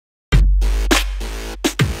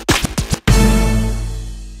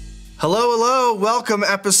Hello, hello, welcome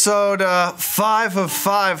episode 5 of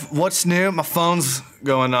 5. What's new? My phone's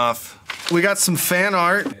going off. We got some fan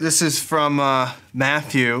art. This is from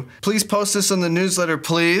Matthew. Please post this on the newsletter,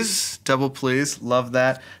 please. Double please, love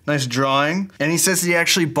that. Nice drawing. And he says he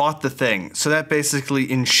actually bought the thing. So that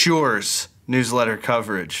basically ensures newsletter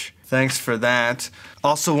coverage. Thanks for that.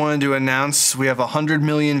 Also wanted to announce we have 100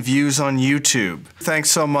 million views on YouTube. Thanks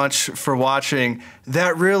so much for watching.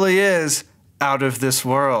 That really is out of this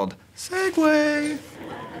world. Segway.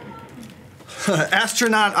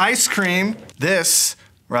 Astronaut Ice Cream. This,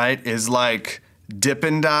 right, is like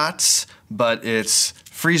Dippin' Dots, but it's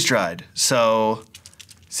freeze-dried. So,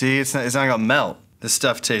 see, it's not gonna melt. This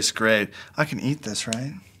stuff tastes great. I can eat this,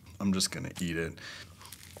 right? I'm just gonna eat it.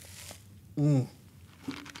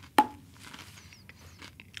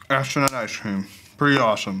 Astronaut Ice Cream, pretty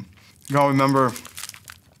awesome. Y'all remember,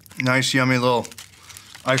 nice yummy little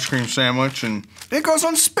ice cream sandwich, and it goes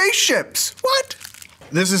on spaceships. What?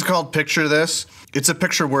 This is called Picture+This. It's a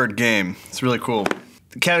picture word game. It's really cool.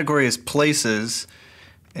 The category is places,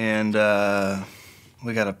 and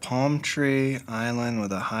we got a palm tree island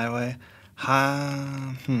with a highway.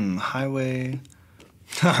 Highway.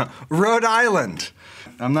 Rhode Island.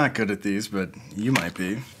 I'm not good at these, but you might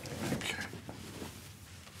be. Okay.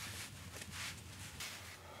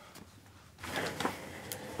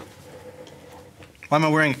 Why am I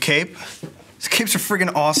wearing a cape? These capes are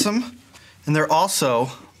friggin' awesome. And they're also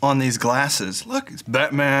on these glasses. Look, it's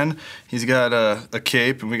Batman. He's got a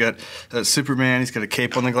cape, and we got Superman. He's got a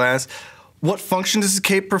cape on the glass. What function does the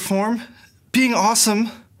cape perform? Being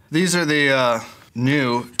awesome. These are the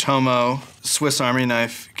new TOMO Swiss Army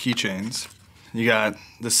knife keychains. You got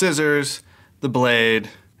the scissors, the blade,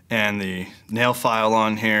 and the nail file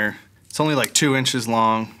on here. It's only like 2 inches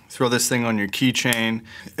long. Throw this thing on your keychain.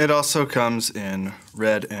 It also comes in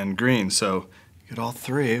red and green, so you get all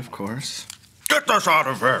 3, of course. Get this out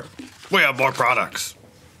of here. We have more products.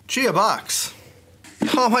 Gee, a box.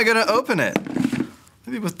 How am I gonna open it?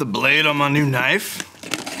 Maybe with the blade on my new knife?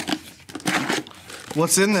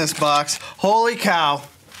 What's in this box? Holy cow.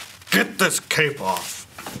 Get this cape off.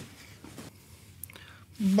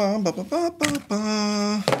 Ba, ba, ba, ba, ba,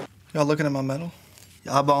 ba. Y'all looking at my medal?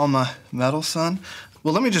 Y'all ball my medal, son?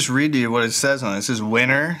 Well, let me just read to you what it says on it. It says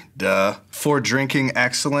winner, duh. For drinking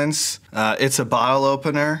excellence. It's a bottle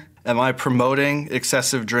opener. Am I promoting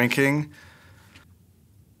excessive drinking?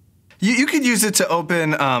 You could use it to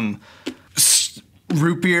open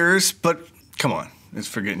root beers, but come on. It's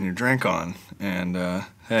for getting your drink on. And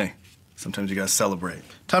hey, sometimes you gotta celebrate.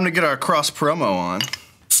 Time to get our cross promo on.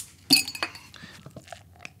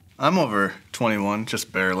 I'm over 21,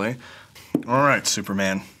 just barely. All right,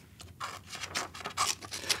 Superman.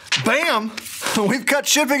 Bam! We've cut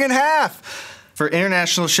shipping in half! For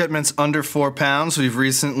international shipments under 4 pounds, we've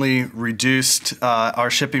recently reduced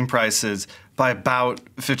our shipping prices by about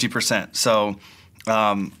 50%. So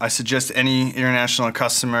I suggest any international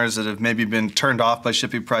customers that have maybe been turned off by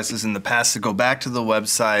shipping prices in the past to go back to the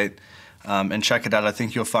website and check it out. I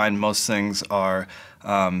think you'll find most things are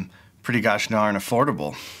pretty gosh darn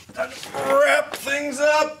affordable. Wrap things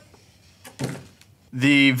up!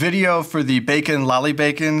 The video for the bacon lolly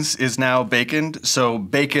bacons is now baconed, so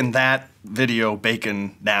bacon that video,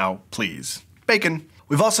 bacon now, please. Bacon.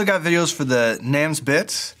 We've also got videos for the NAMS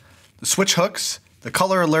bits, the switch hooks, the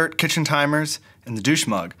color alert kitchen timers, and the douche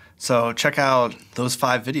mug. So check out those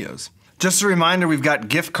 5 videos. Just a reminder, we've got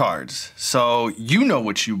gift cards, so you know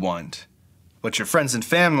what you want, but your friends and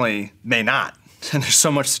family may not. And there's so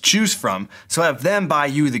much to choose from, so have them buy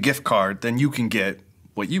you the gift card, then you can get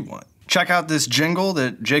what you want. Check out this jingle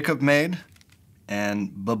that Jacob made,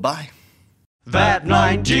 and bye-bye.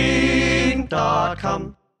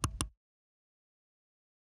 Vat19.com.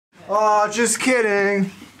 Oh, just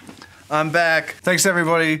kidding. I'm back. Thanks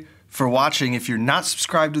everybody for watching. If you're not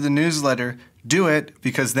subscribed to the newsletter, do it,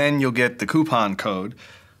 because then you'll get the coupon code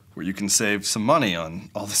where you can save some money on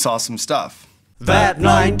all this awesome stuff.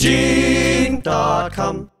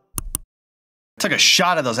 Vat19.com. Took a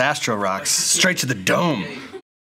shot of those Astro Rocks straight to the dome.